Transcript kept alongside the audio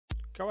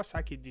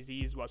Kawasaki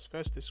disease was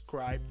first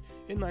described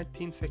in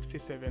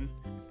 1967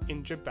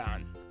 in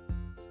Japan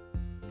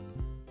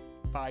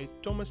by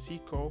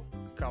Tomohiko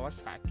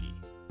Kawasaki.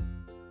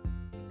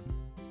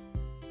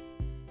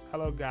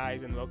 Hello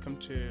guys, and welcome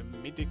to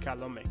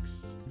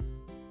Medicalomics.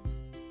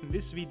 In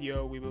this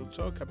video we will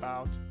talk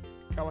about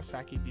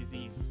Kawasaki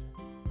disease.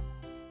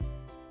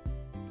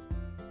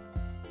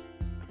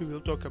 We will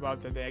talk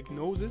about the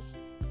diagnosis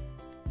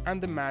and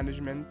the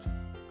management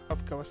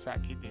of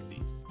Kawasaki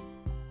disease.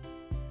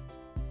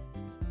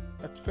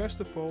 But first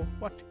of all,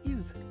 what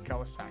is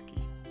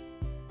Kawasaki?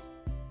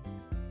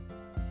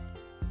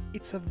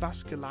 It's a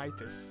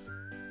vasculitis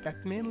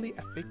that mainly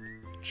affects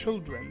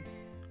children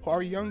who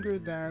are younger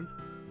than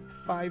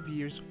 5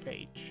 years of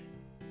age.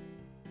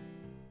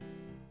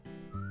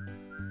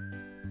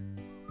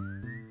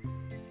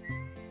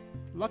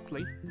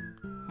 Luckily,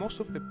 most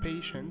of the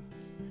patients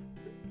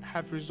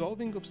have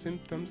resolving of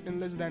symptoms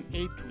in less than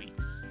 8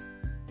 weeks.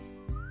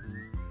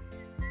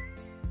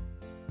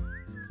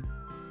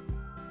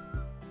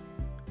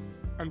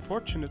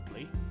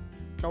 Unfortunately,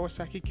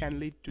 Kawasaki can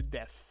lead to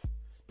death,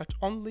 but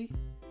only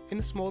in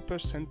a small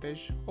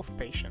percentage of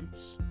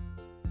patients.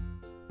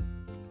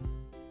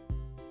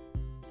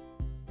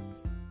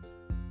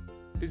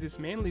 This is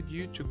mainly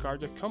due to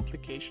cardiac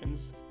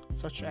complications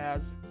such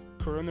as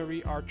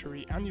coronary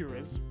artery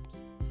aneurysm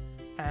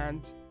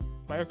and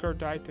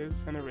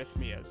myocarditis and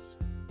arrhythmias.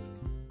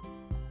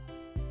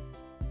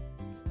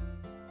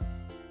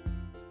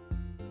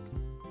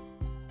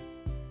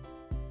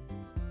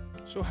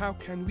 So how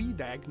can we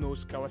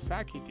diagnose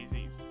Kawasaki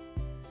disease?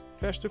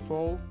 First of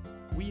all,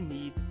 we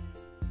need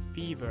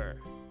fever.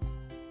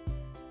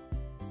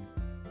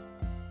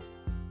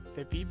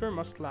 The fever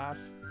must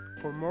last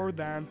for more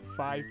than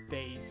 5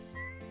 days.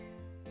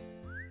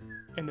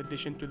 In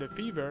addition to the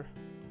fever,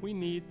 we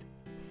need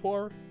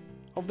 4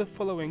 of the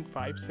following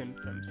 5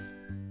 symptoms.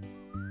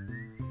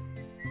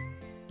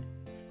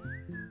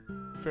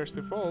 First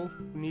of all,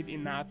 we need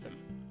anathem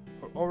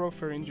or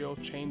oropharyngeal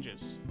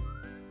changes.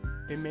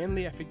 They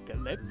mainly affect the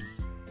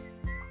lips,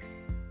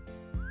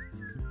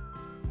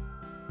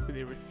 with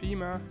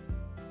erythema,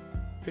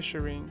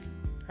 fissuring,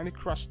 and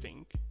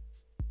crusting.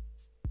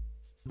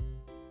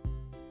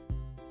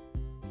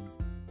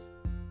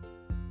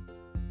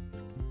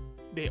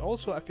 They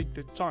also affect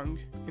the tongue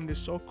in the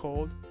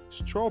so-called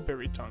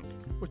strawberry tongue,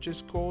 which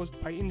is caused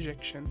by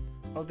injection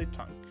of the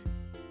tongue.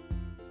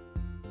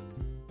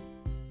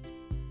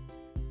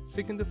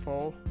 Second of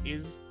all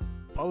is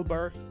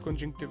bulbar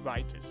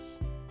conjunctivitis.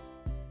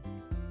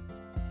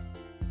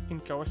 In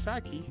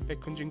Kawasaki, the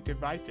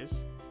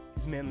conjunctivitis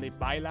is mainly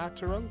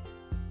bilateral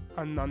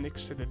and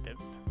non-exudative.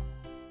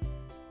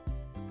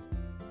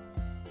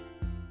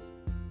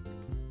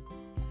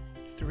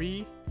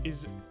 Three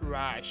is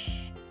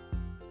rash.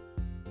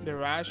 The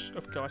rash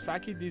of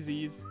Kawasaki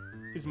disease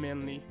is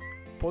mainly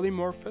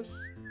polymorphous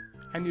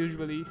and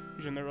usually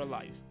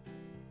generalized.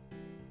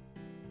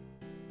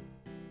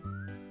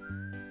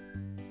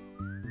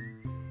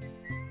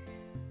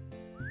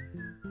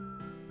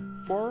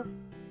 4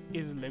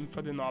 is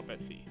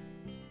lymphadenopathy.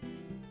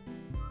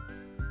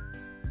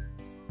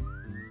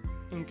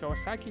 In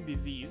Kawasaki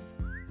disease,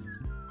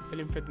 the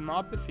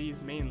lymphadenopathy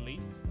is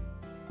mainly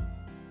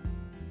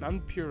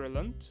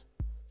non-purulent,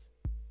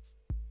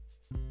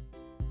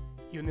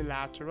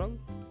 unilateral,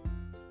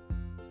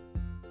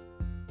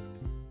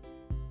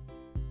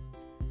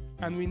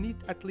 and we need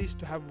at least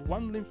to have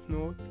one lymph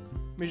node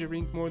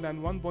measuring more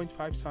than 1.5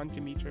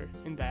 cm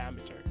in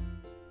diameter.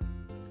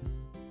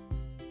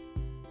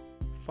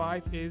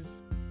 5 is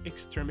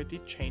extremity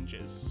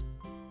changes.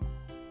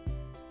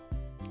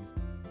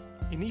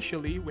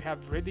 Initially, we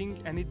have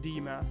redding and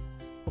edema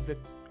of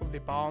the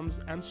palms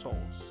and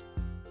soles.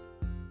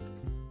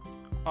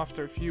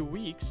 After a few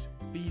weeks,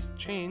 these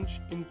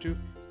change into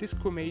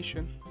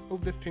desquamation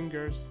of the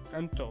fingers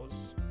and toes.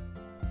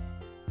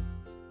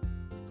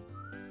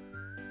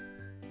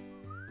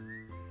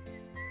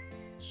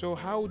 So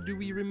how do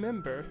we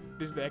remember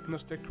this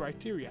diagnostic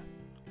criteria?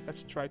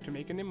 Let's try to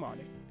make a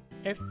mnemonic.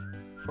 F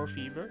for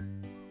fever,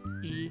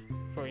 E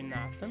for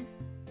anathem,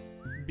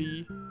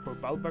 B for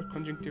bulbar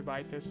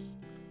conjunctivitis,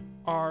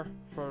 R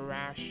for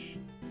rash,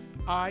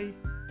 I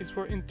is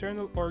for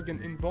internal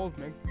organ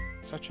involvement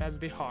such as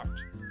the heart,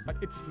 but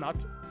it's not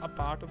a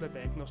part of the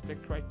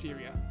diagnostic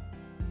criteria,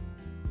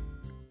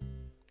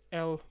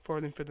 L for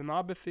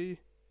lymphadenopathy,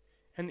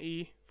 and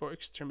E for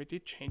extremity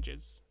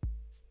changes.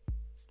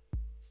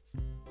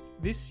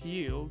 This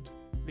yield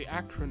the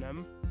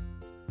acronym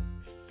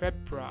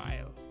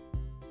febrile,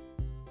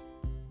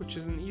 which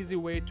is an easy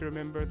way to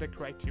remember the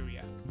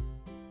criteria.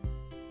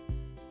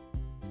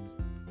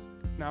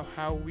 Now,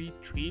 how we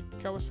treat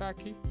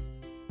Kawasaki?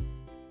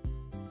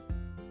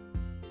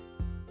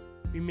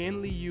 We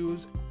mainly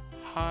use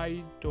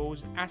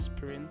high-dose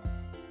aspirin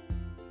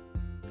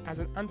as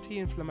an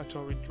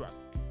anti-inflammatory drug.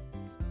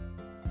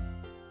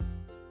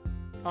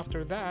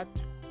 After that,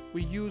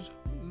 we use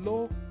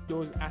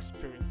low-dose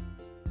aspirin.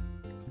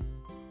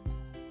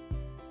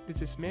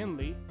 This is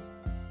mainly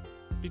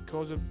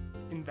because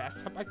in the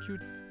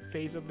subacute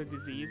phase of the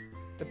disease,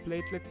 the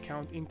platelet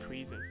count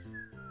increases.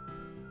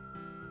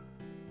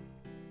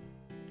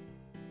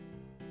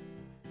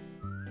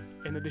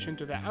 In addition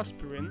to the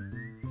aspirin,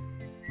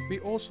 we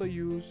also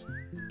use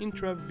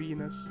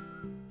intravenous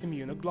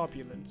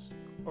immunoglobulins,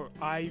 or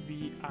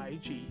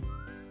IVIG.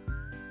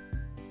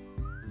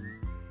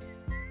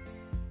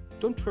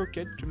 Don't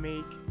forget to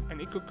make an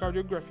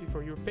echocardiography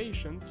for your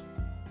patient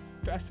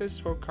to assess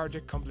for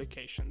cardiac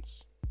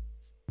complications.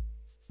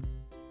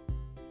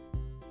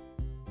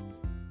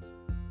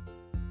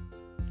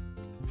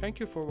 Thank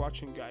you for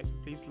watching, guys.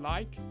 Please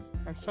like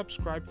and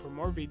subscribe for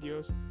more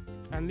videos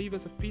and leave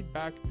us a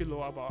feedback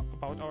below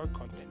about our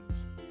content.